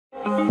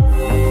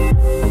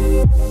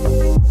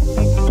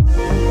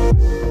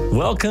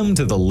Welcome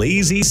to the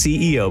Lazy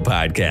CEO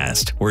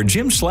podcast, where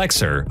Jim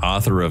Schlexer,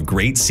 author of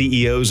Great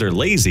CEOs Are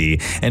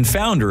Lazy and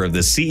founder of the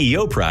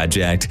CEO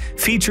Project,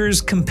 features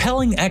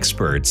compelling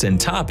experts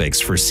and topics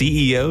for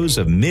CEOs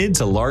of mid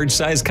to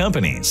large-sized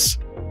companies.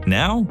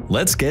 Now,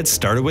 let's get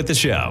started with the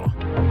show.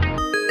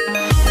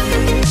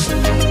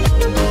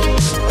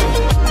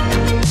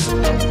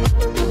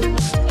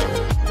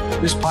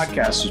 This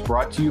podcast is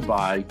brought to you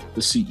by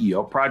the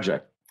CEO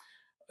Project.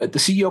 At the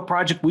CEO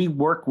Project, we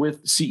work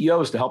with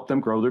CEOs to help them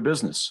grow their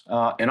business.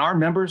 And our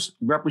members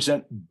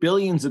represent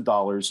billions of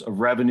dollars of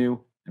revenue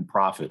and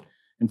profit.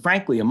 And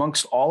frankly,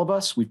 amongst all of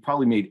us, we've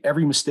probably made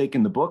every mistake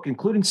in the book,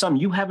 including some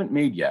you haven't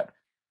made yet.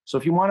 So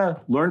if you want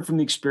to learn from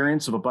the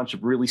experience of a bunch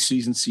of really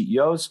seasoned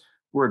CEOs,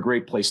 we're a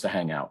great place to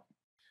hang out.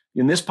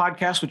 In this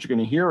podcast, what you're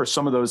going to hear are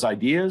some of those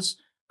ideas,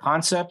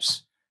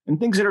 concepts, and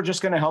things that are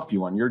just going to help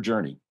you on your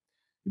journey.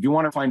 If you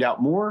want to find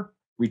out more,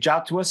 reach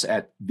out to us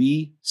at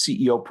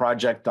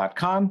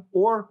theceoproject.com,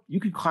 or you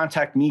can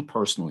contact me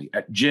personally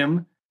at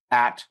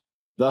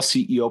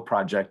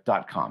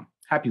jim@theceoproject.com.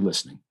 Happy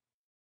listening.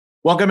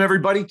 Welcome,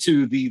 everybody,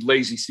 to the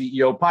Lazy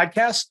CEO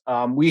podcast.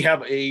 We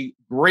have a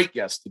great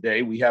guest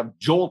today. We have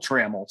Joel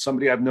Trammell,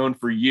 somebody I've known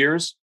for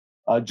years.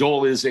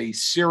 Joel is a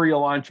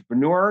serial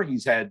entrepreneur.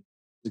 He's had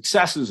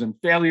successes and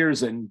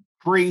failures and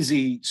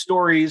crazy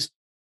stories.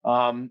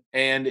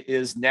 And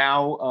is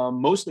now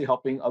mostly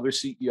helping other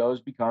CEOs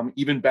become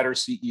even better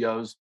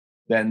CEOs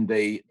than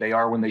they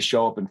are when they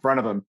show up in front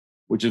of him,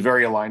 which is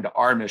very aligned to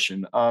our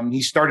mission.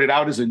 He started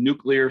out as a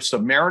nuclear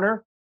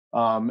submariner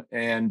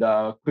and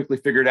quickly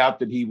figured out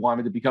that he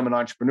wanted to become an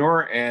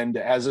entrepreneur and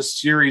has a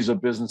series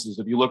of businesses.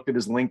 If you looked at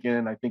his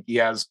LinkedIn, I think he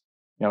has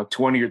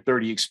 20 or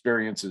 30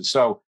 experiences.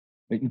 So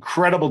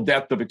incredible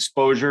depth of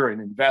exposure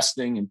and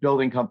investing and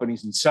building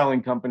companies and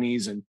selling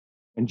companies and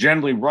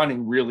generally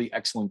running really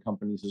excellent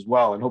companies as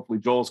well. And hopefully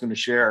Joel's going to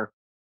share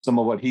some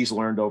of what he's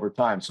learned over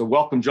time. So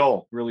welcome,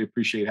 Joel. Really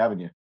appreciate having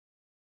you.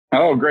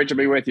 Oh, great to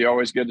be with you.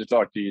 Always good to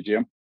talk to you,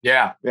 Jim.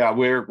 Yeah,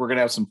 we're going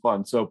to have some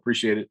fun. So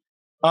appreciate it.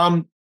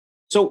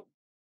 So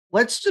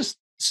let's just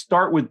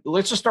start with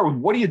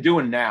what are you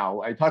doing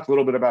now? I talked a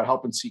little bit about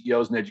helping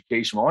CEOs in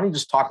education. Why don't you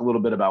just talk a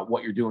little bit about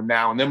what you're doing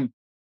now, and then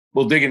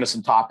we'll dig into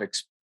some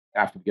topics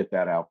after we get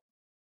that out.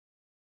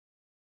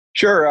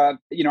 Sure. I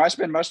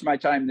spend most of my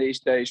time these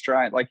days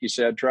trying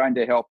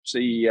to help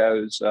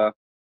CEOs.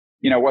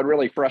 What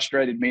really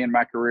frustrated me in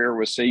my career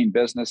was seeing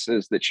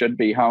businesses that should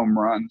be home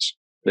runs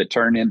that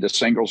turn into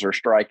singles or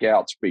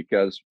strikeouts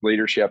because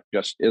leadership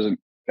just isn't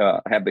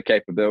have the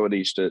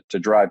capabilities to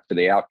drive to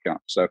the outcome.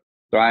 So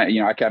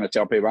I kind of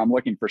tell people I'm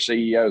looking for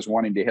CEOs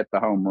wanting to hit the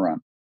home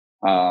run.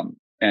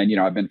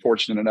 I've been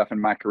fortunate enough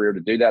in my career to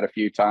do that a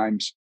few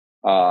times.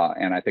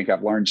 And I think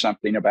I've learned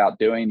something about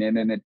doing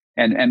it.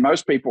 And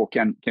most people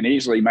can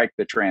easily make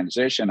the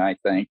transition, I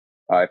think,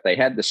 if they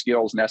had the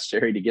skills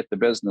necessary to get the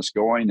business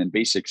going and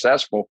be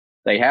successful.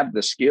 They have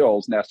the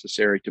skills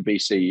necessary to be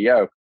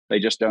CEO. They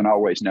just don't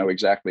always know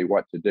exactly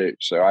what to do.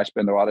 So I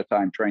spend a lot of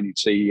time training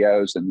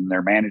CEOs and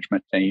their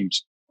management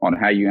teams on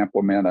how you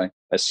implement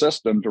a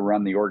system to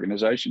run the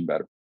organization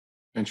better.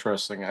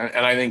 Interesting.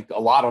 And I think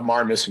a lot of them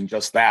are missing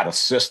just that, a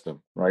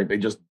system, right? They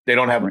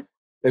don't have,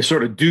 they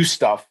sort of do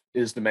stuff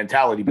is the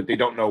mentality, but they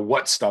don't know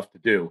what stuff to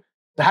do.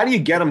 So how do you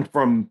get them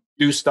from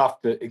do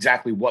stuff to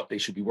exactly what they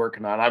should be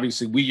working on?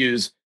 Obviously, we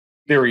use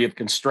theory of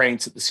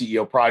constraints at the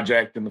CEO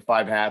Project and the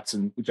 5 hats,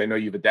 and which I know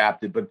you've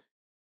adapted. But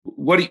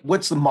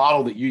what's the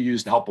model that you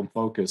use to help them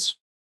focus?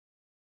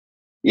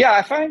 Yeah,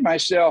 I find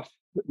myself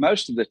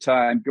most of the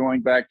time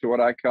going back to what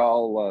I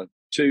call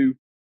two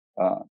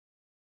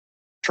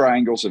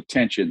triangles of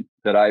tension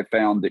that I've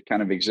found that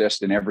kind of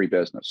exist in every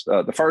business.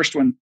 The first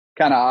one,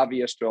 kind of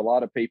obvious to a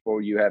lot of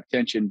people, you have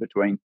tension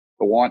between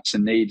the wants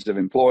and needs of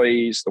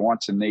employees, the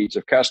wants and needs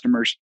of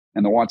customers,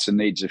 and the wants and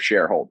needs of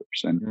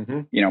shareholders.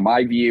 And,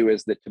 my view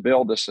is that to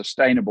build a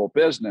sustainable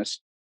business,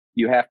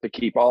 you have to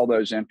keep all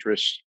those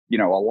interests,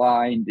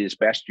 aligned as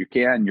best you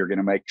can. You're going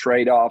to make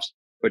trade-offs,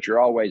 but you're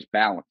always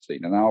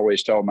balancing. And I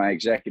always tell my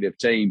executive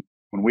team,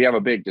 when we have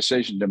a big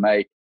decision to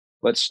make,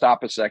 let's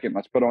stop a second.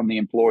 Let's put on the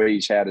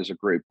employees hat as a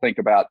group. Think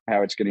about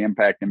how it's going to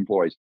impact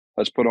employees.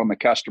 Let's put on the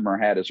customer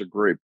hat as a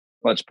group.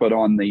 Let's put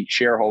on the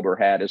shareholder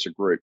hat as a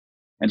group.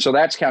 And so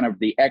that's kind of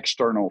the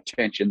external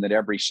tension that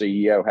every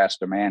CEO has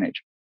to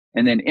manage.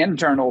 And then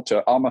internal to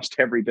almost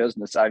every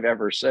business I've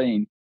ever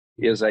seen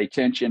is a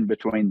tension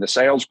between the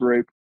sales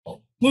group,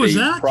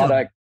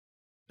 the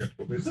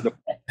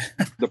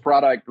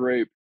product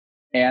group,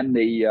 and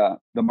the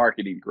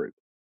marketing group.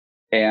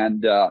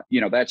 And,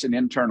 that's an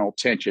internal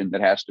tension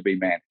that has to be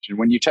managed. And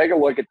when you take a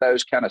look at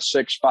those kind of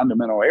 6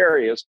 fundamental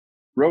areas,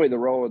 really the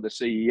role of the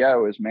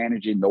CEO is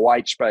managing the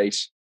white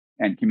space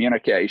and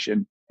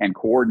communication and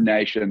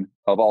coordination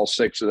of all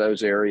 6 of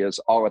those areas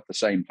all at the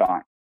same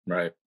time.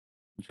 Right.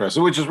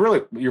 Interesting. Which is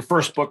really, your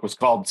first book was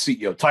called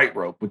CEO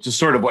Tightrope, which is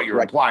sort of what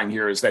you're implying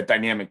here is that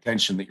dynamic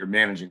tension that you're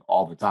managing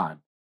all the time.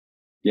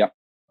 Yep.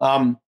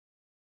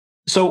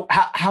 So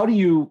how do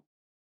you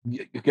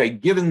okay,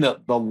 given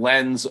the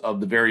lens of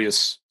the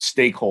various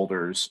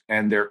stakeholders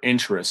and their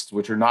interests,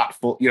 which are not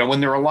full,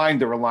 when they're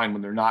aligned, they're aligned.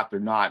 When they're not, they're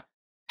not.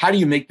 How do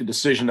you make the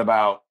decision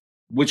about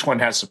which one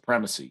has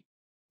supremacy?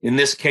 In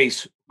this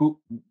case,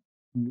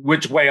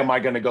 which way am I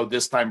going to go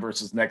this time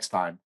versus next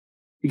time?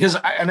 Because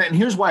and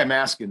here's why I'm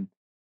asking.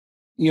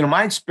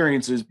 My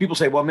experience is people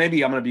say, well,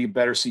 maybe I'm going to be a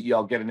better CEO,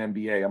 I'll get an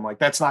MBA. I'm like,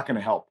 that's not going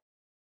to help.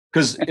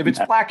 Because if it's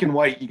black and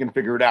white, you can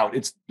figure it out.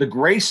 It's the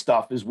gray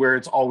stuff is where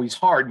it's always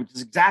hard, which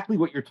is exactly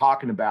what you're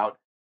talking about.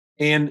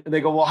 And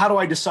they go, well, how do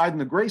I decide on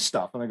the gray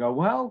stuff? And I go,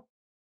 well,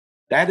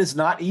 that is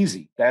not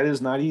easy. That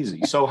is not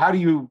easy. So what do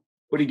you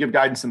give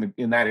guidance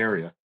in that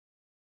area?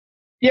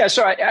 Yeah,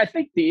 so I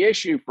think the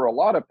issue for a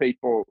lot of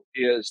people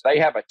is they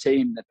have a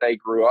team that they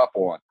grew up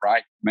on,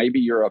 right? Maybe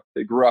you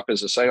grew up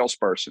as a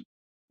salesperson.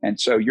 And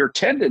so your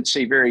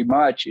tendency very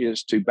much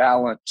is to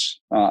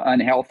balance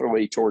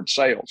unhealthily towards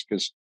sales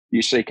because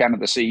you see kind of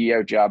the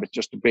CEO job, it's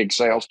just a big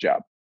sales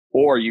job.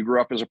 Or you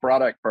grew up as a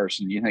product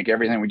person. You think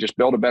everything, we just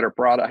build a better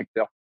product,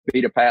 they'll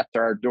beat a path to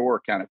our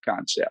door kind of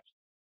concept.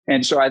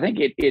 And so I think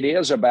it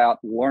is about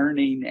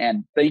learning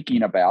and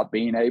thinking about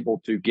being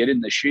able to get in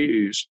the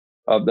shoes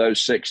of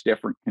those 6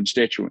 different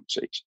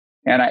constituencies.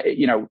 And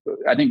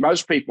I think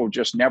most people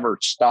just never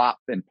stop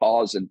and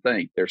pause and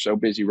think. They're so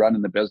busy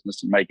running the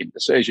business and making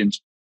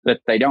decisions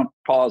that they don't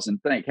pause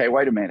and think, hey,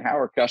 wait a minute, how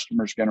are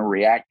customers going to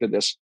react to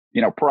this,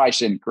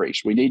 price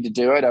increase? We need to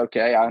do it.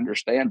 Okay, I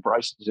understand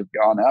prices have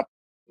gone up,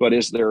 but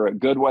is there a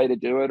good way to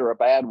do it or a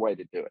bad way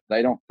to do it?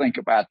 They don't think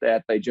about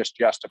that. They just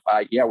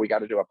justify, yeah, we got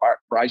to do a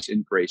price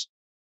increase.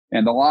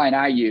 And the line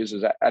I use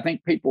is I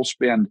think people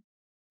spend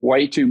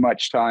way too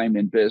much time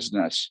in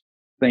business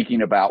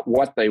thinking about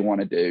what they want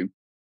to do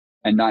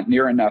and not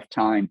near enough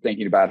time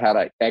thinking about how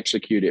to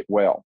execute it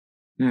well.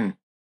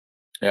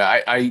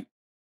 Yeah,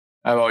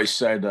 I've always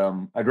said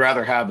I'd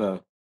rather have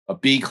a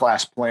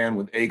B-class plan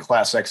with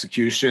A-class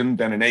execution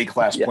than an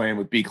A-class plan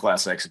with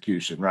B-class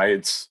execution, right?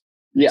 It's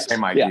the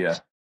same idea.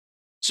 Yes.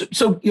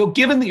 So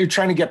given that you're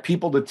trying to get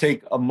people to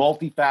take a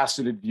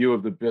multifaceted view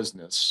of the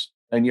business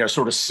and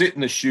sort of sit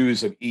in the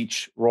shoes of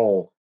each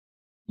role,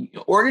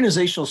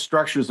 organizational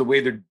structures, the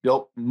way they're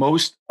built,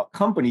 most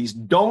companies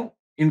don't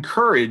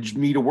encourage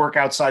me to work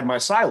outside my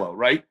silo,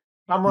 right?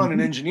 If I'm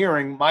running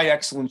engineering, my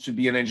excellence should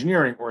be in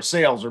engineering or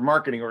sales or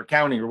marketing or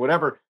accounting or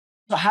whatever.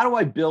 So how do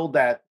I build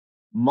that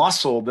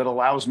muscle that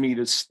allows me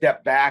to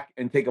step back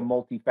and take a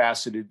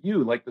multifaceted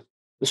view? Like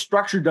the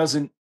structure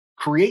doesn't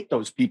create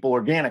those people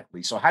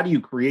organically. So how do you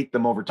create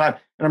them over time?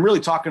 And I'm really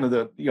talking to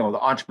the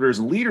entrepreneurs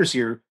and leaders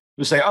here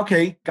who say,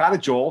 okay, got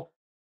it, Joel.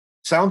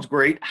 Sounds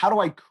great. How do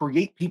I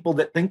create people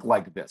that think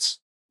like this?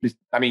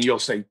 I mean, you'll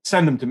say,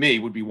 send them to me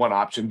would be one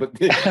option, but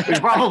there's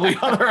probably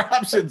other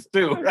options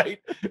too, right?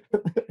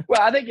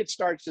 Well, I think it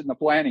starts in the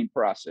planning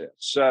process.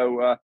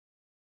 So, a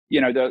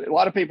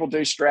lot of people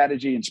do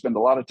strategy and spend a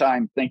lot of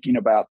time thinking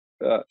about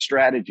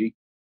strategy,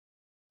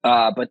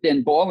 but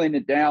then boiling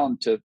it down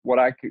to what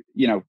I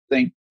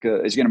think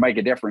is going to make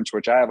a difference,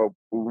 which I have a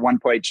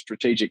one-page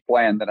strategic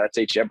plan that I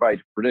teach everybody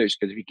to produce,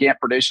 because if you can't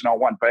produce it on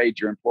one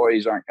page, your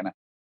employees aren't going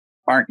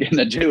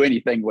to do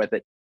anything with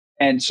it.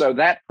 And so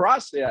that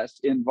process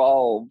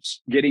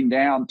involves getting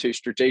down to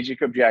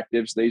strategic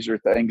objectives. These are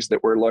things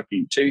that we're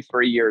looking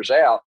 2-3 years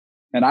out.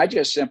 And I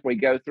just simply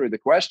go through the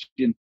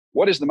question,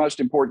 what is the most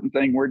important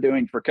thing we're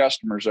doing for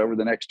customers over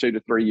the next 2 to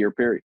 3 year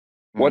period?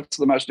 What's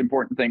the most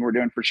important thing we're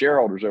doing for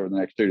shareholders over the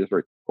next 2 to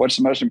 3? What's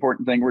the most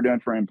important thing we're doing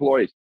for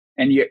employees?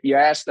 And you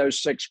ask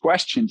those 6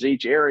 questions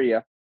each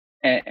area.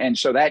 And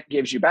so that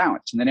gives you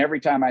balance. And then every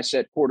time I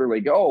set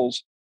quarterly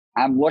goals,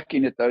 I'm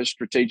looking at those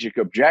strategic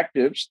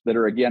objectives that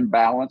are, again,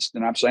 balanced.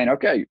 And I'm saying,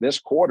 okay, this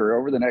quarter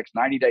over the next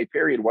 90-day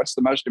period, what's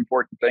the most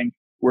important thing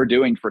we're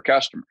doing for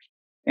customers?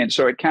 And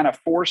so it kind of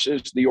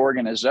forces the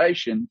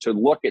organization to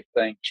look at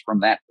things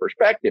from that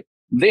perspective.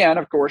 Then,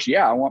 of course,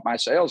 I want my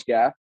sales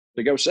guy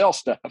to go sell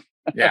stuff.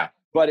 Yeah.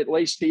 But at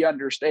least he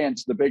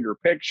understands the bigger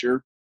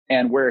picture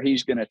and where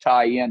he's going to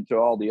tie into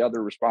all the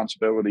other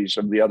responsibilities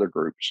of the other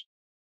groups.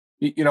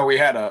 We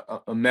had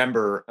a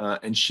member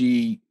and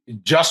she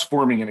just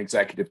forming an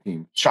executive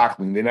team.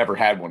 Shockingly, they never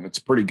had one. It's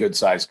a pretty good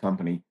sized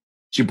company.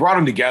 She brought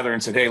them together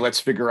and said, hey, let's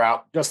figure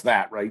out just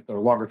that, right? Their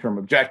longer term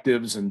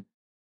objectives. And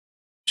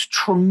she's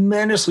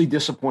tremendously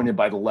disappointed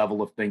by the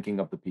level of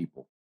thinking of the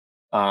people.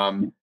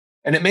 And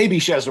it may be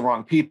she has the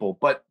wrong people,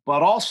 but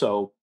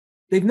also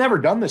they've never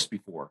done this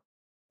before,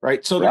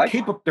 right? So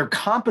their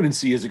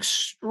competency is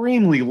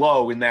extremely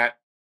low in that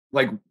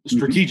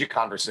strategic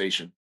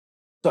conversation.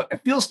 So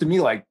it feels to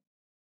me like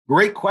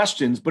great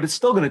questions, but it's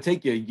still going to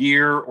take you a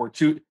year or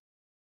two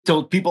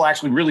till people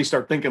actually really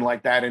start thinking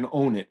like that and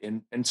own it.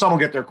 And some will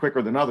get there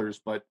quicker than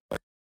others. But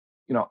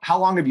how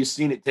long have you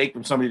seen it take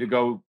from somebody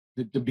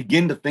to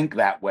begin to think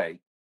that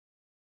way?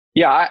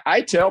 Yeah,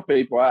 I tell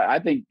people, I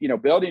think,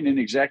 building an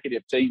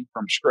executive team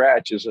from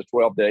scratch is a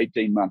 12 to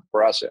 18 month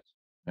process.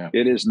 Yeah.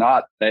 It is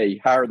not a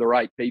hire the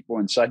right people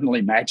and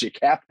suddenly magic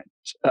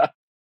happens.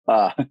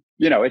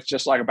 it's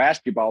just like a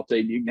basketball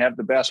team. You can have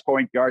the best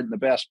point guard and the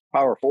best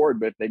power forward,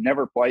 but if they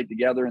never played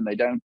together and they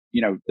don't,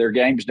 their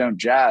games don't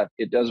jive,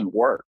 it doesn't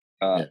work.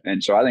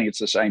 And so I think it's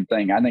the same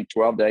thing. I think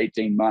 12 to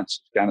 18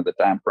 months is kind of the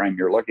time frame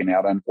you're looking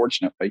at,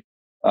 unfortunately,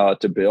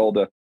 to build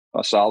a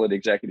solid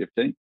executive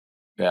team.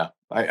 Yeah.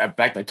 In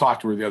fact, I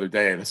talked to her the other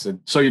day and I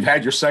said, so you've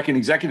had your second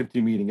executive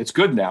team meeting. It's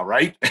good now,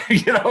 right?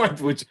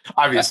 Which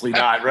obviously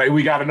not, right?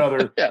 We got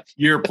another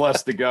year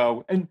plus to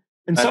go. And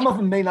some of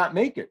them may not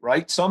make it,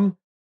 right? Some,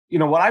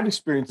 what I've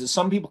experienced is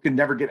some people can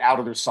never get out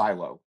of their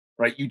silo,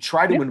 right? You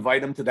try to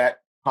invite them to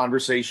that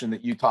conversation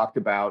that you talked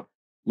about.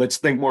 Let's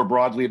think more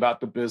broadly about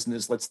the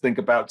business. Let's think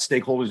about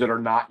stakeholders that are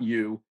not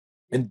you.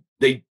 And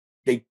they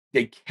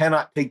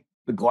cannot take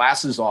the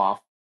glasses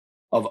off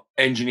of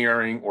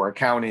engineering or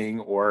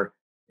accounting, or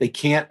they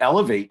can't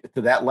elevate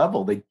to that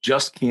level. They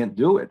just can't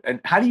do it.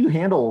 And how do you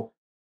handle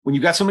when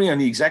you got somebody on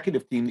the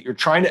executive team that you're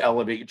trying to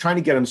elevate, you're trying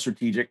to get them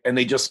strategic, and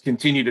they just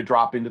continue to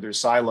drop into their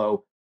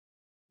silo,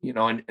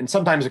 and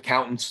sometimes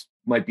accountants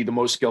might be the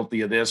most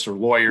guilty of this, or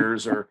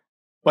lawyers,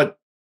 but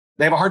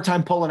they have a hard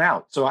time pulling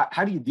out. So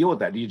how do you deal with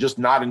that? Do you just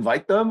not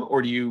invite them,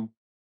 or how do you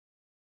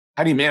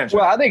manage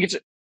Well, that? I think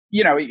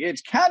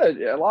it's kind of,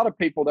 a lot of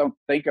people don't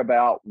think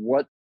about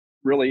what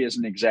really is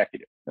an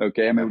executive.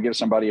 Okay. I mean, we give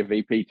somebody a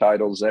VP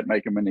title. Does that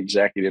make them an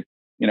executive?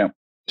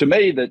 To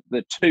me,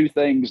 the two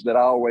things that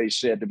I always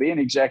said, to be an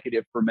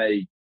executive for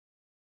me,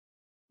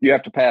 you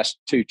have to pass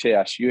two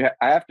tests.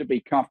 I have to be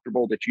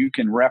comfortable that you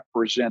can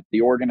represent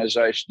the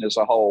organization as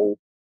a whole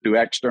to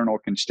external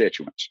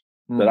constituents,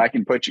 that I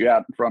can put you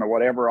out in front of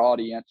whatever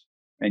audience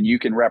and you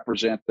can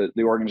represent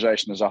the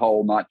organization as a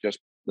whole, not just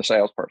the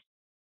salesperson.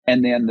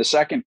 And then the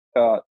second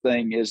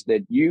thing is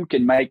that you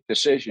can make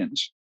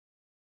decisions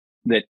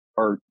that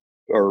are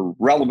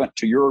relevant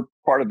to your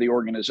part of the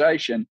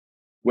organization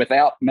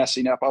without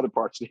messing up other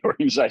parts of the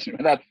organization,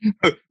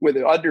 with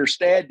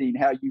understanding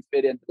how you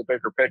fit into the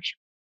bigger picture.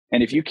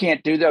 And if you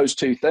can't do those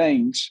two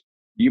things,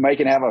 you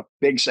can have a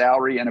big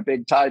salary and a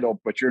big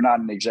title, but you're not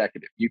an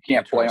executive. You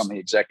can't play on the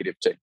executive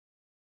team.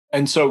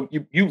 And so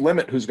you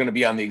limit who's going to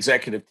be on the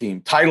executive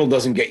team. Title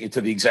doesn't get you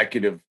to the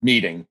executive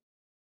meeting.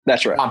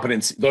 That's right.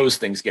 Competence, those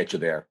things get you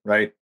there,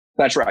 right?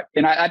 That's right.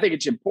 And I think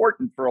it's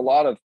important for a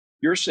lot of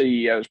your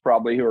CEOs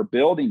probably who are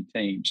building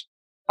teams.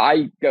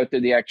 I go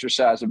through the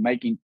exercise of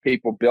making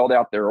people build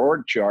out their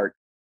org chart,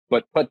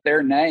 but put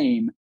their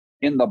name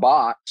in the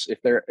box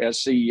if they're as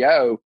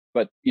CEO.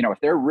 But, if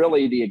they're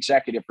really the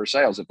executive for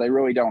sales, if they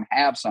really don't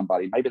have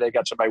somebody, maybe they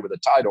got somebody with a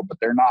title, but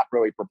they're not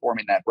really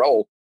performing that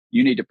role,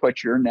 you need to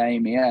put your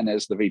name in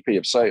as the VP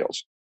of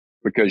sales,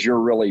 because you're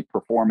really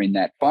performing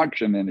that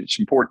function. And it's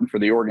important for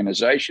the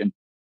organization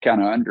to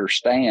kind of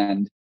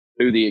understand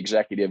who the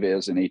executive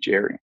is in each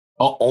area.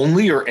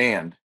 Only or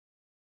and?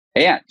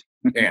 And.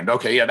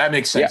 Okay. Yeah, that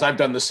makes sense. I've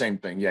done the same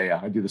thing. Yeah.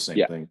 I do the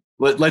same thing.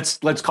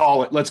 Let's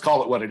call it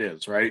what it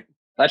is, right?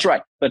 That's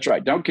right.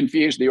 Don't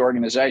confuse the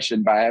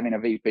organization by having a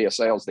VP of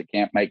sales that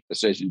can't make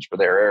decisions for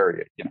their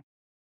area.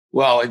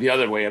 Well, the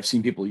other way I've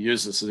seen people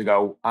use this is they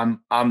go,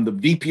 I'm the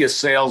VP of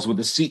sales with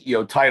the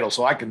CEO title,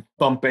 so I can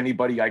thump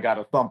anybody I got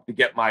to thump to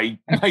get my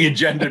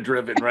agenda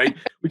driven, right?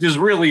 Which is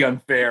really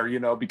unfair,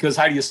 because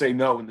how do you say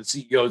no when the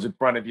CEO's in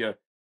front of you?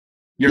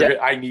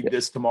 I need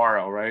this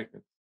tomorrow, right?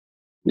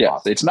 Yeah,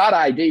 it's not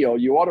ideal.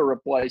 You want to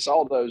replace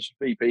all those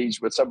VPs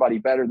with somebody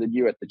better than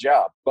you at the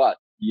job, but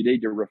you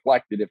need to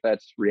reflect it if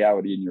that's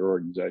reality in your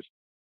organization.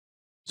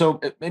 So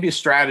maybe a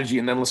strategy,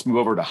 and then let's move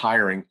over to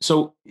hiring.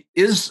 So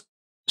is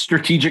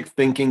strategic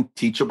thinking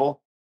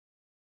teachable?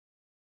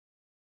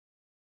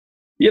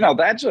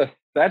 That's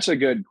a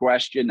good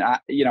question.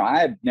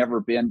 I've never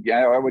been,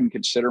 I wouldn't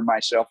consider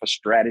myself a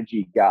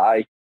strategy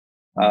guy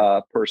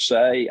per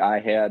se. I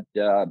had,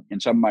 in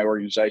some of my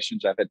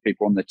organizations, I've had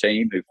people on the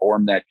team who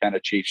formed that kind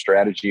of chief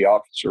strategy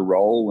officer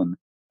role,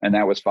 and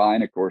that was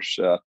fine. Of course,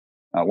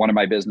 one of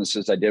my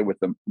businesses I did with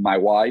my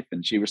wife,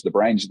 and she was the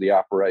brains of the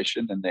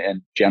operation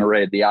and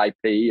generated the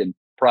IP and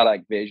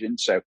product vision.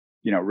 So,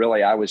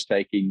 really I was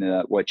taking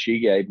what she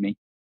gave me.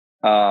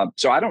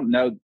 So I don't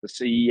know that the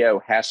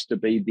CEO has to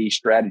be the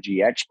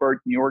strategy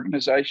expert in the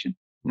organization.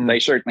 They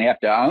certainly have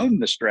to own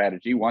the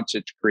strategy once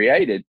it's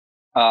created.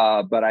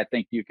 But I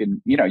think you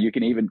can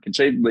even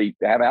conceivably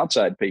have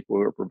outside people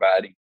who are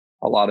providing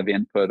a lot of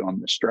input on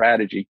the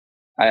strategy.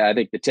 I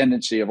think the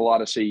tendency of a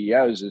lot of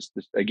CEOs is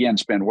to, again,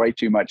 spend way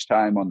too much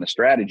time on the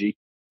strategy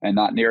and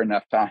not near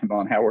enough time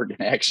on how we're going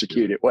to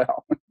execute it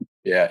well.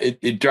 Yeah,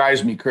 it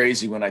drives me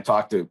crazy when I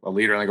talk to a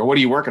leader and I go, "What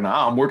are you working on?"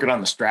 "Oh, I'm working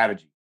on the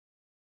strategy."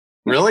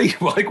 Really?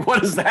 Like,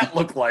 what does that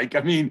look like?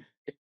 I mean,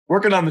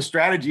 working on the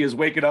strategy is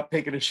waking up,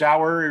 taking a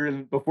shower,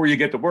 and before you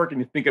get to work,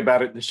 and you think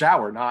about it in the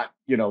shower. Not,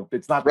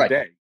 it's not the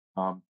day.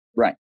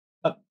 Right.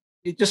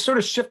 It just sort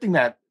of shifting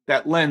that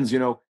lens.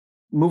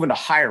 Moving to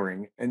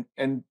hiring,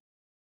 and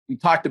we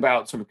talked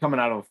about sort of coming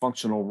out of a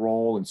functional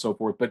role and so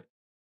forth.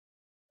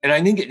 And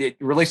I think it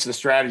relates to the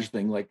strategy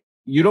thing. Like,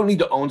 you don't need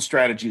to own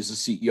strategy as a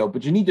CEO,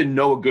 but you need to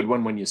know a good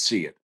one when you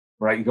see it,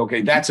 right? You go,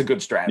 okay, that's a good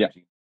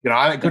strategy.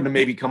 I couldn't have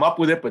maybe come up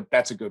with it, but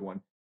that's a good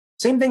one.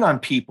 Same thing on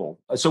people.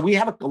 So we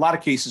have a lot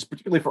of cases,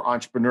 particularly for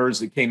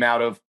entrepreneurs that came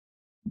out of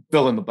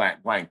fill in the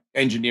blank,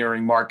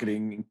 engineering,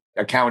 marketing,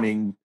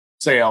 accounting,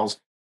 sales.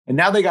 And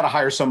now they got to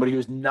hire somebody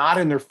who's not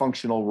in their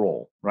functional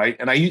role, right?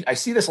 And I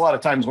see this a lot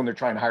of times when they're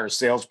trying to hire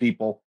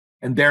salespeople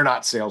and they're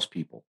not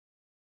salespeople.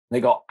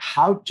 They go,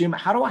 Jim,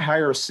 how do I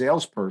hire a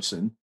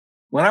salesperson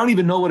when I don't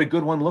even know what a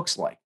good one looks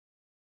like?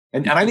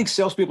 And I think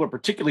salespeople are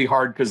particularly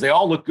hard because they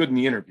all look good in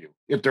the interview,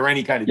 if they're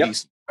any kind of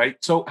decent, right?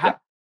 So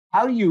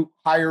how do you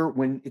hire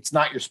when it's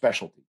not your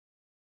specialty?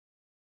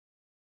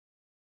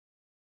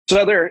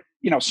 So there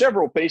are,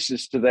 several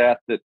pieces to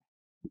that,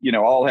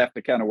 all have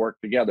to kind of work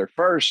together.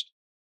 First,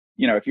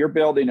 if you're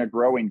building a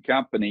growing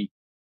company,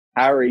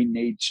 hiring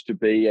needs to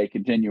be a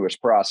continuous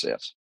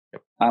process.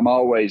 I'm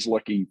always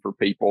looking for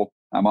people.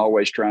 I'm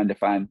always trying to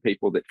find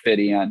people that fit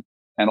in.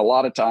 And a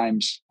lot of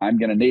times I'm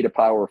going to need a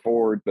power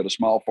forward, but a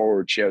small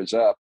forward shows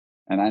up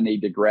and I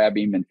need to grab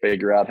him and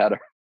figure out how to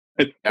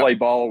play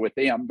ball with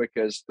him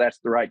because that's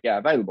the right guy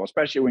available,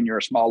 especially when you're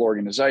a small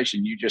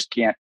organization. You just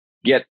can't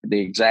get the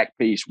exact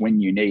piece when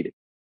you need it.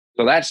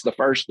 So that's the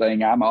first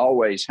thing. I'm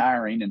always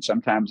hiring, and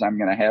sometimes I'm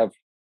going to have,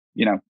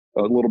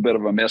 a little bit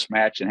of a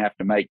mismatch and have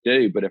to make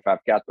do. But if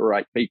I've got the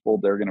right people,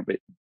 they're going to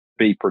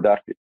be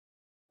productive.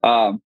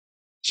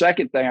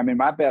 Second thing,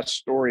 my best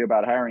story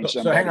about hiring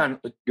somebody. So hang on,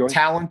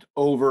 talent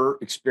over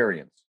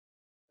experience.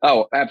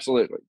 Oh,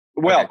 absolutely.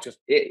 Well,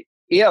 okay,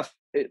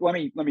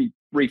 let me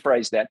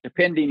rephrase that.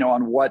 Depending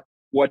on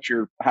what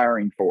you're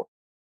hiring for,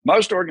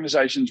 most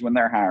organizations when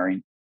they're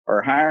hiring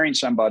are hiring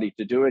somebody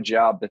to do a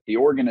job that the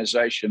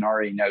organization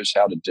already knows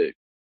how to do.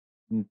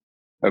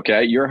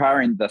 Okay, you're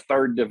hiring the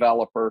third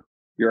developer,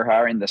 you're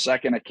hiring the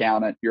second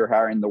accountant, you're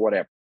hiring the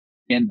whatever.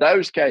 In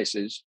those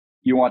cases,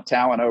 you want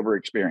talent over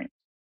experience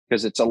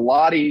because it's a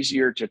lot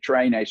easier to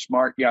train a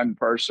smart young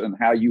person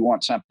how you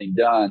want something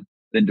done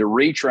than to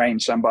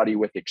retrain somebody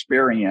with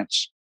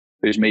experience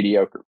who's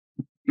mediocre.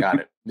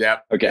 Got it. Yeah.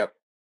 Okay. Yep.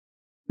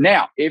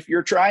 Now, if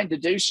you're trying to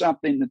do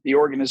something that the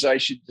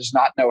organization does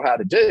not know how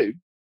to do,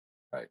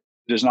 right,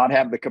 does not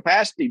have the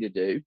capacity to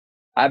do,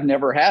 I've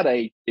never had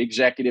a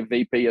executive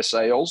VP of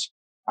sales.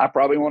 I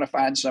probably want to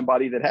find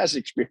somebody that has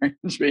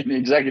experience being the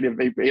executive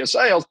VP of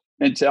sales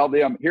and tell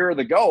them, here are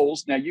the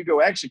goals. Now you go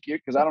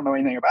execute because I don't know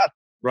anything about it.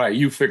 Right.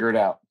 You figure it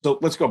out. So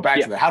let's go back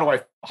to that. How do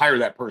I hire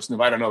that person if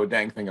I don't know a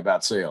dang thing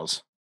about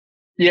sales?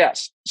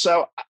 Yes.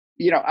 So,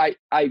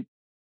 I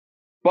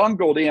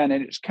bungled in,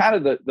 and it's kind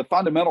of the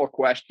fundamental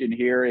question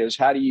here is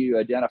how do you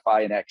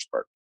identify an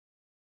expert?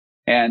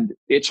 And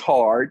it's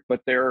hard,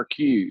 but there are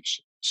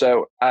cues.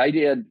 So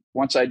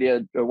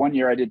one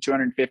year I did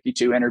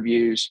 252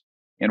 interviews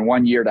in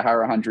 1 year to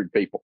hire 100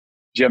 people.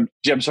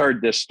 Jim's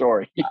heard this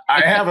story.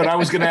 I haven't. I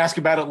was going to ask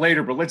about it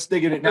later, but let's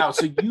dig in it now.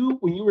 So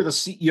when you were the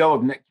CEO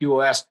of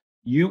NetQOS,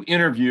 you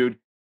interviewed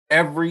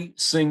every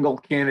single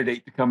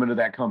candidate to come into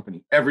that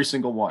company, every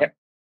single one.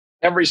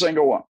 Every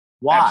single one.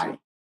 Why?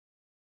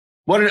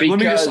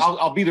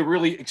 I'll be the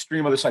really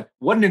extreme other side.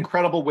 What an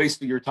incredible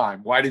waste of your time.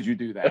 Why did you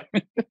do that?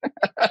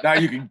 Now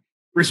you can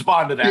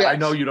respond to that. Yes. I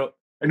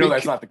know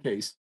that's not the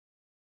case.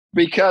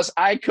 Because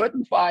I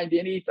couldn't find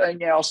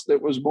anything else that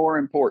was more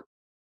important.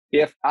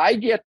 If I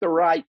get the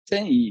right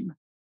team,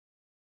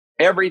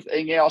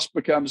 everything else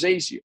becomes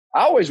easier.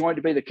 I always wanted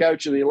to be the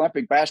coach of the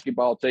Olympic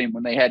basketball team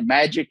when they had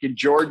Magic and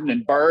Jordan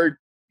and Bird,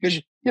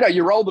 because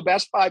you roll the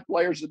best 5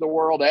 players in the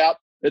world out,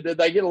 and then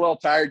they get a little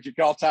tired. You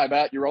call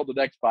timeout. You roll the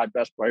next 5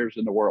 best players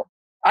in the world.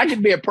 I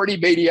could be a pretty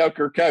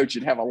mediocre coach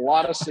and have a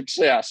lot of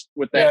success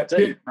with that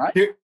team. Right?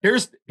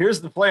 Here's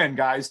the plan,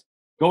 guys.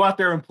 Go out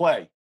there and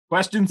play.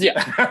 Questions?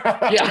 Yeah,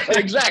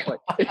 exactly.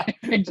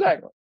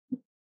 Exactly.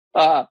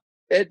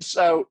 And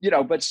so,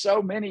 but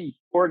so many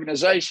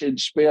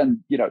organizations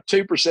spend,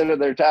 2% of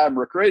their time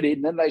recruiting,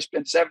 and then they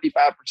spend 75%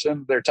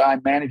 of their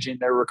time managing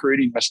their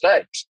recruiting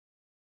mistakes.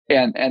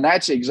 And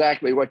that's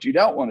exactly what you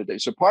don't want to do.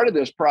 So part of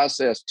this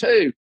process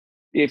too,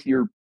 if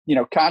you're,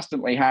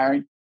 constantly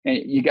hiring,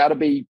 and you got to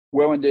be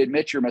willing to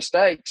admit your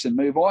mistakes and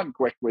move on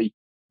quickly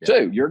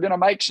too. You're going to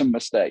make some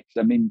mistakes.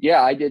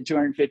 I did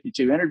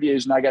 252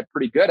 interviews and I got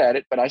pretty good at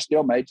it, but I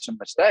still made some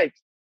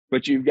mistakes.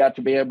 But you've got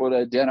to be able to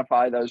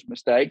identify those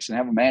mistakes and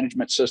have a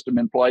management system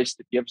in place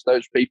that gives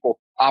those people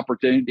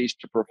opportunities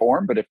to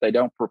perform. But if they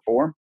don't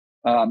perform,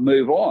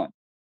 move on.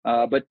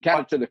 But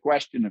kind of to the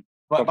question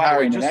of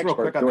hiring an expert. Real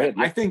quick on that,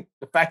 I think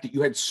the fact that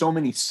you had so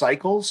many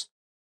cycles,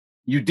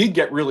 you did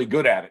get really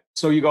good at it.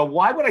 So you go,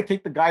 why would I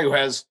take the guy who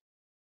has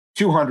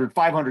 200,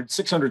 500,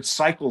 600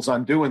 cycles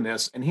on doing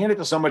this and hand it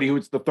to somebody who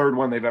it's the third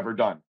one they've ever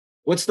done?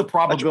 What's the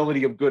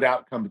probability of good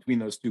outcome between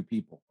those two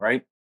people,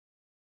 right?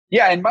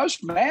 Yeah, and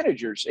most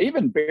managers,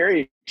 even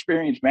very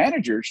experienced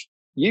managers,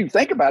 you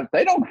think about it,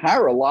 they don't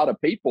hire a lot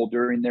of people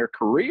during their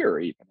career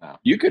even. No.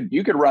 You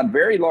could run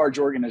very large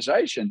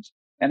organizations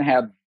and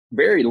have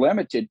very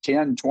limited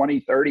 10, 20,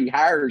 30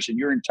 hires in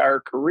your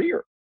entire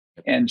career.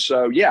 And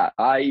so,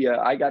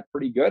 I got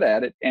pretty good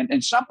at it.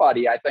 And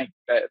somebody, I think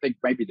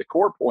maybe the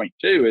core point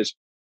too is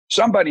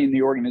somebody in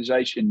the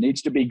organization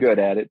needs to be good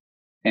at it.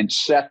 and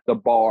set the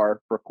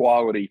bar for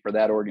quality for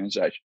that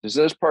organization. Does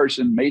this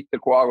person meet the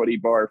quality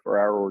bar for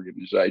our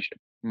organization?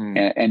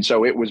 And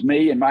so it was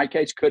me. In my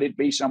case, could it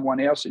be someone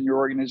else in your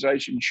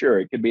organization? Sure.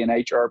 It could be an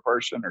HR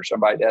person or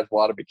somebody that has a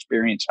lot of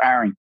experience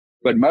hiring,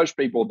 but most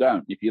people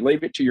don't. If you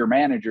leave it to your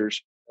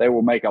managers, they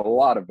will make a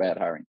lot of bad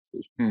hiring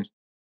decisions.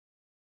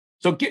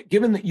 So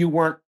given that you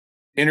weren't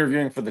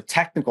interviewing for the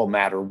technical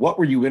matter, what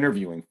were you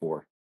interviewing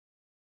for?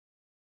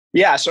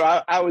 Yeah, so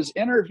I was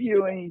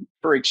interviewing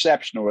for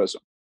exceptionalism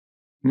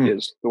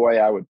is the way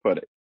I would put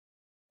it.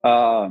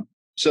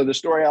 So the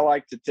story I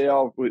like to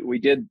tell,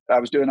 I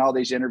was doing all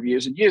these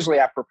interviews, and usually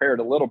I prepared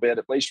a little bit,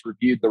 at least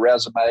reviewed the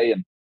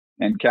resume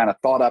and kind of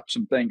thought up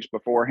some things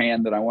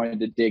beforehand that I wanted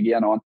to dig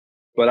in on.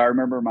 But I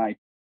remember my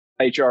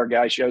HR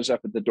guy shows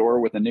up at the door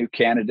with a new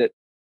candidate,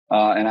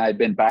 and I had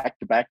been back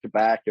to back to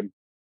back, and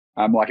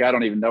I'm like, I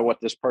don't even know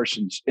what this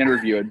person's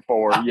interviewing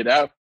for,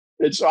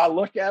 And so I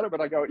look at him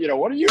and I go,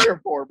 what are you here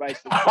for,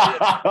 basically?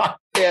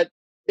 And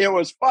it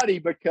was funny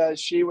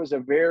because she was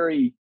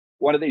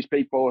one of these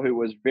people who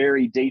was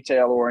very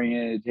detail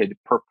oriented, had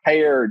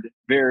prepared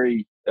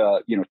very,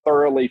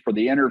 thoroughly for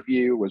the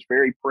interview, was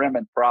very prim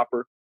and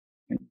proper.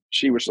 And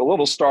she was a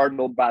little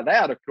startled by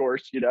that, of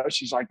course.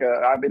 She's like,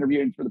 I'm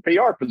interviewing for the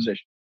PR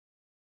position.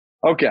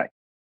 Okay.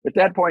 At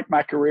that point in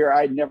my career,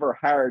 I'd never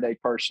hired a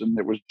person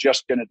that was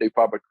just going to do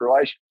public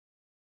relations.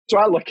 So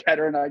I look at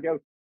her and I go,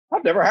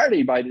 I've never hired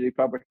anybody to do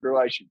public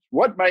relations.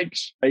 What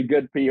makes a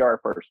good PR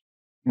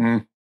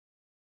person?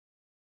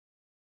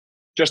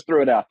 Just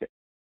threw it out there.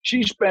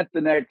 She spent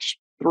the next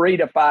 3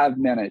 to 5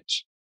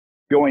 minutes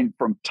going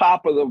from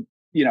top of the,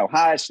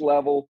 highest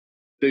level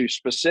to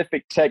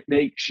specific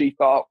techniques she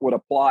thought would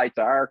apply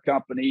to our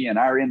company and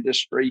our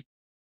industry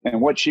and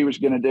what she was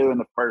going to do in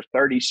the first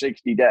 30,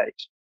 60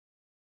 days.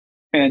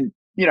 And,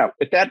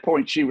 at that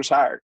point, she was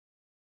hired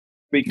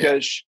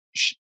because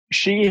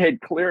she had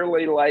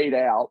clearly laid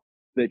out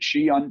that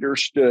she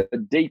understood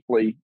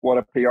deeply what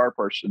a PR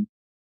person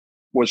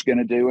was going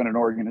to do in an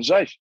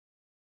organization.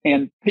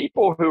 And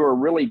people who are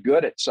really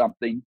good at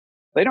something,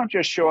 they don't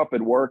just show up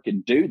at work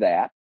and do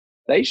that.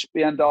 They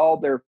spend all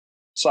their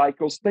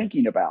cycles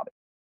thinking about it,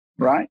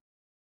 right?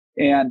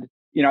 And,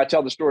 I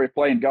tell the story of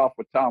playing golf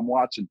with Tom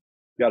Watson.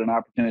 Got an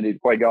opportunity to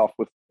play golf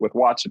with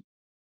Watson.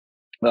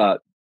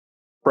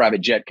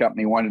 Private jet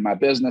company wanted my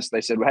business.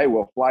 They said, well, hey,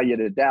 we'll fly you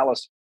to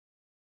Dallas.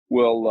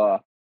 We'll,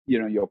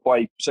 you'll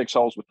play 6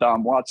 holes with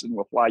Tom Watson.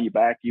 We'll fly you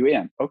back. You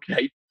in?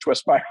 Okay.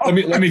 Twist my arm.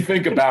 Let me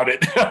think about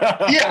it.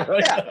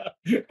 Yeah.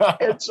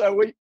 And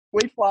so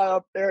we fly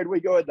up there and we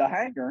go in the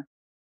hangar,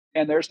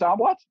 and there's Tom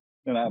Watson,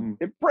 and I'm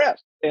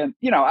impressed. And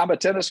I'm a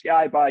tennis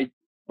guy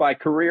by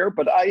career,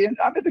 but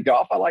I'm into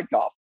golf. I like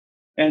golf.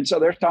 And so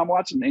there's Tom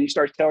Watson, and he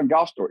starts telling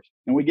golf stories.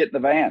 And we get in the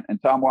van,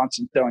 and Tom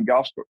Watson's telling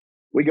golf stories.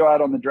 We go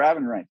out on the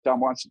driving range. Tom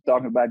Watson's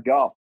talking about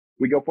golf.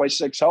 We go play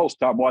 6 holes.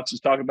 Tom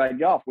Watson's talking about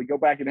golf. We go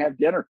back and have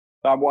dinner.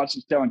 Tom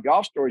Watson's telling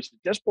golf stories. At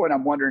this point,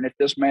 I'm wondering if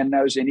this man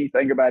knows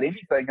anything about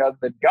anything other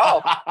than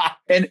golf.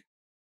 And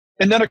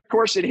then, of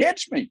course, it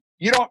hits me.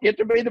 You don't get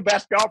to be the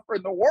best golfer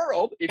in the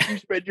world if you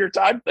spend your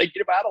time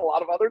thinking about a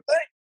lot of other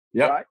things.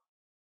 Yep. Right?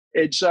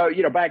 And so,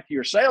 back to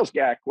your sales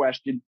guy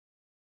question,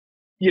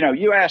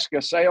 you ask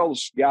a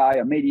sales guy,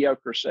 a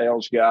mediocre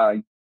sales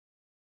guy,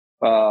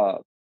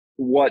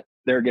 what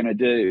they're going to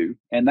do,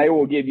 and they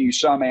will give you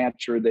some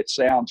answer that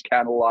sounds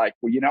kind of like,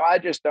 well, I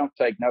just don't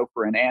take no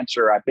for an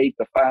answer. I beat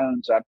the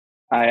phones.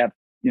 I have,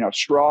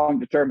 strong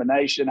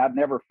determination. I've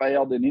never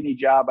failed in any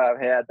job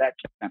I've had, that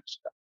kind of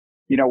stuff.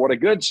 What a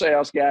good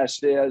sales guy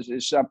says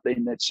is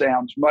something that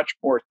sounds much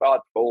more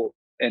thoughtful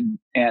and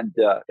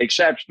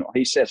exceptional.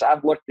 He says,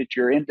 I've looked at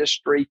your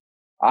industry.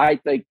 I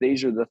think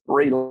these are the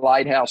 3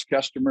 lighthouse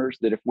customers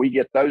that if we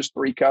get those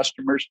 3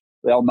 customers,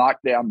 they'll knock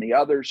down the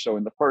others. So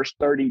in the first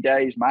 30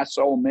 days, my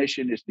sole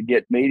mission is to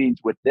get meetings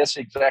with this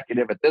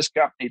executive at this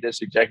company,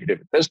 this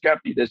executive at this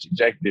company, this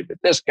executive at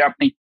this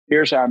company.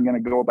 Here's how I'm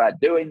going to go about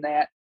doing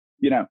that,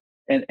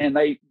 and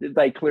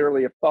they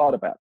clearly have thought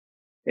about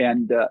it.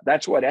 And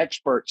that's what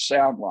experts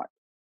sound like.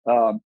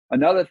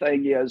 Another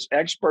thing is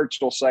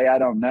experts will say, I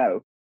don't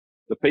know.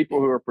 The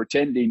people who are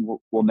pretending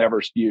will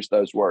never use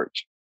those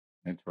words.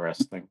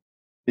 Interesting.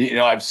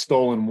 I've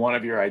stolen one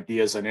of your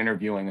ideas on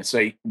interviewing. I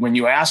say, when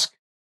you ask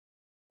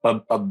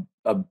a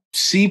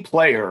C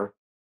player,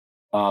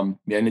 and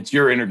it's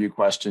your interview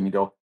question, you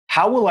go,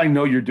 how will I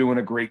know you're doing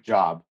a great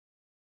job?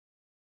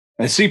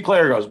 And the C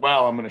player goes,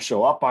 well, I'm going to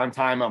show up on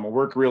time. I'm going to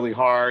work really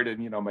hard,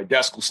 and my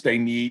desk will stay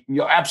neat.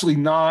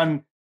 Absolutely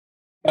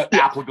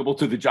non-applicable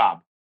to the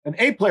job. An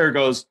A player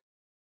goes,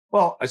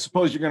 well, I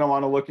suppose you're going to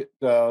want to look at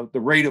the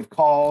rate of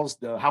calls,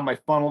 how my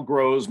funnel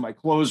grows, my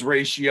close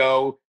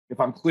ratio. If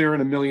I'm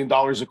clearing $1 million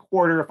a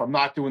quarter, if I'm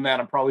not doing that,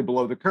 I'm probably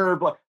below the curve.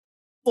 But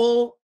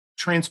full,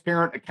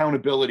 transparent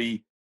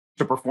accountability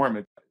to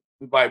performance.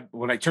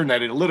 When I turn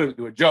that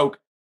into a joke,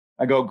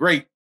 I go,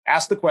 great,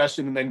 ask the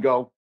question and then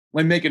go,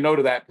 let me make a note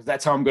of that because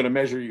that's how I'm going to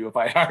measure you if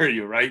I hire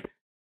you, right?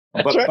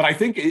 But I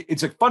think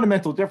it's a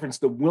fundamental difference,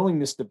 the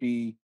willingness to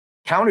be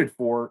counted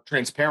for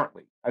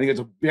transparently. I think it's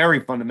a very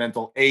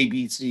fundamental A,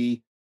 B,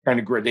 C kind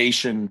of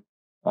gradation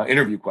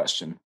interview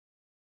question.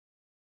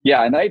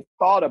 Yeah, and they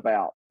thought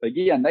about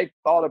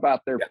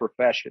their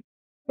profession.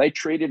 They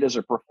treat it as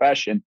a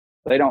profession.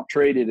 They don't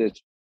treat it as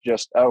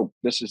just, oh,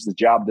 this is the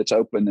job that's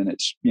open and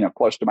it's,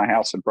 close to my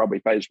house and probably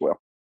pays well.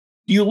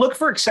 Do you look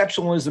for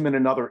exceptionalism in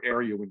another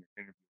area when you're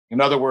interviewing?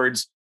 In other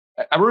words,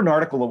 I wrote an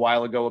article a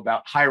while ago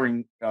about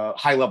hiring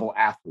high-level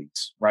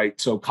athletes, right?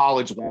 So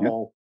college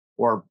level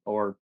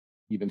or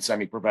even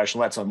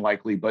semi-professional, that's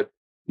unlikely, but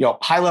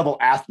high-level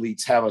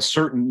athletes have a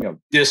certain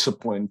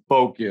discipline,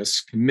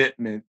 focus,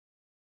 commitment.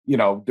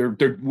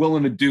 They're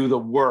willing to do the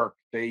work.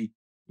 I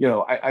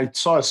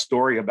saw a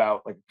story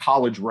about like a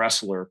college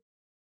wrestler.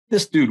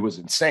 This dude was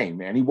insane,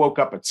 man. He woke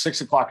up at 6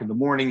 o'clock in the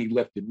morning. He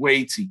lifted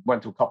weights. He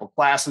went to a couple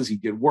classes. He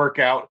did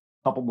workout,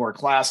 a couple more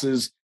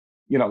classes,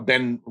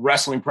 then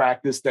wrestling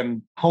practice,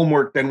 then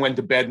homework, then went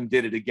to bed and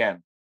did it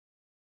again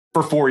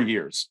for 4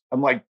 years.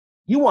 I'm like,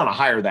 you want to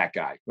hire that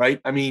guy,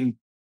 right? I mean,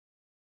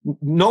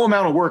 no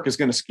amount of work is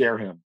going to scare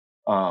him.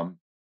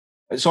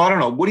 So I don't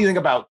know. What do you think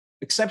about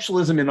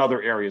exceptionalism in other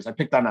areas? I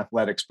picked on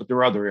athletics, but there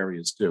are other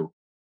areas too.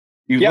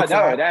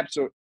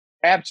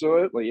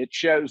 Absolutely. It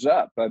shows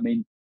up. I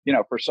mean,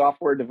 for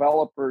software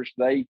developers,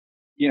 they,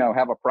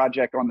 have a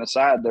project on the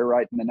side. They're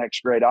writing the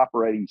next great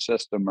operating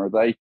system, or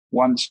they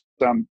won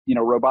some,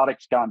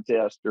 robotics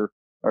contest, or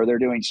they're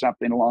doing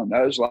something along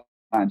those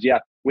lines. Yeah,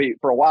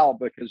 for a while,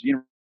 because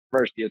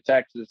University of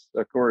Texas,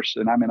 of course,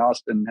 and I'm in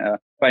Austin,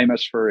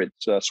 famous for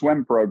its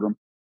swim program.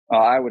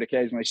 I would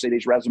occasionally see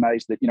these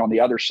resumes that, on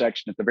the other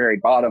section at the very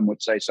bottom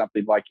would say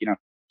something like,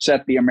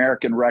 set the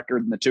American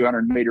record in the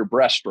 200-meter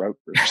breaststroke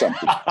or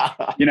something,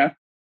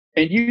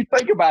 And you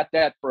think about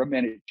that for a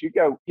minute. You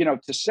go,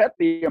 to set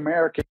the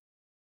American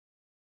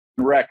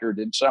record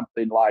in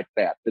something like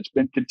that that's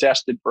been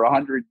contested for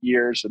 100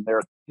 years, and there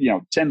are,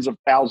 tens of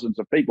thousands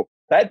of people.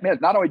 That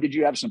meant not only did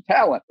you have some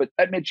talent, but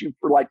that meant you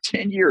for like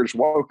 10 years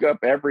woke up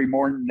every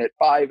morning at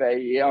 5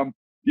 a.m.,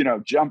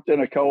 jumped in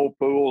a cold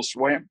pool,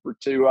 swam for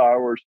 2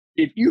 hours.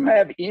 If you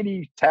have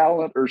any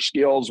talent or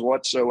skills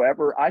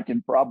whatsoever, I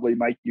can probably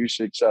make you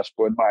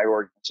successful in my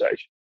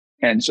organization.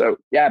 And so,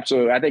 yeah,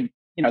 absolutely. I think,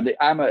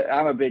 I'm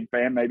a big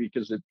fan, maybe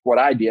because it's what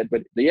I did,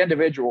 but the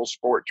individual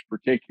sports,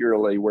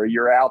 particularly where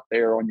you're out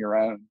there on your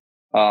own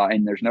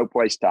and there's no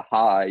place to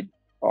hide,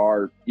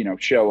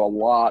 show a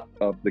lot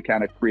of the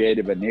kind of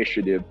creative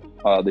initiative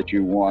that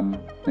you want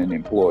in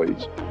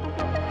employees.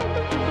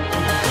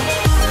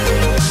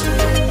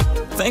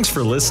 Thanks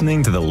for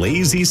listening to the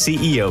Lazy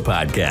CEO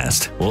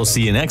podcast. We'll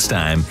see you next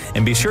time,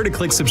 and be sure to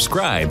click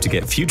subscribe to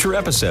get future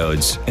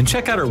episodes, and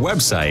check out our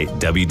website,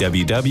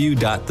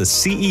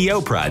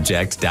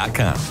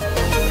 www.theceoproject.com.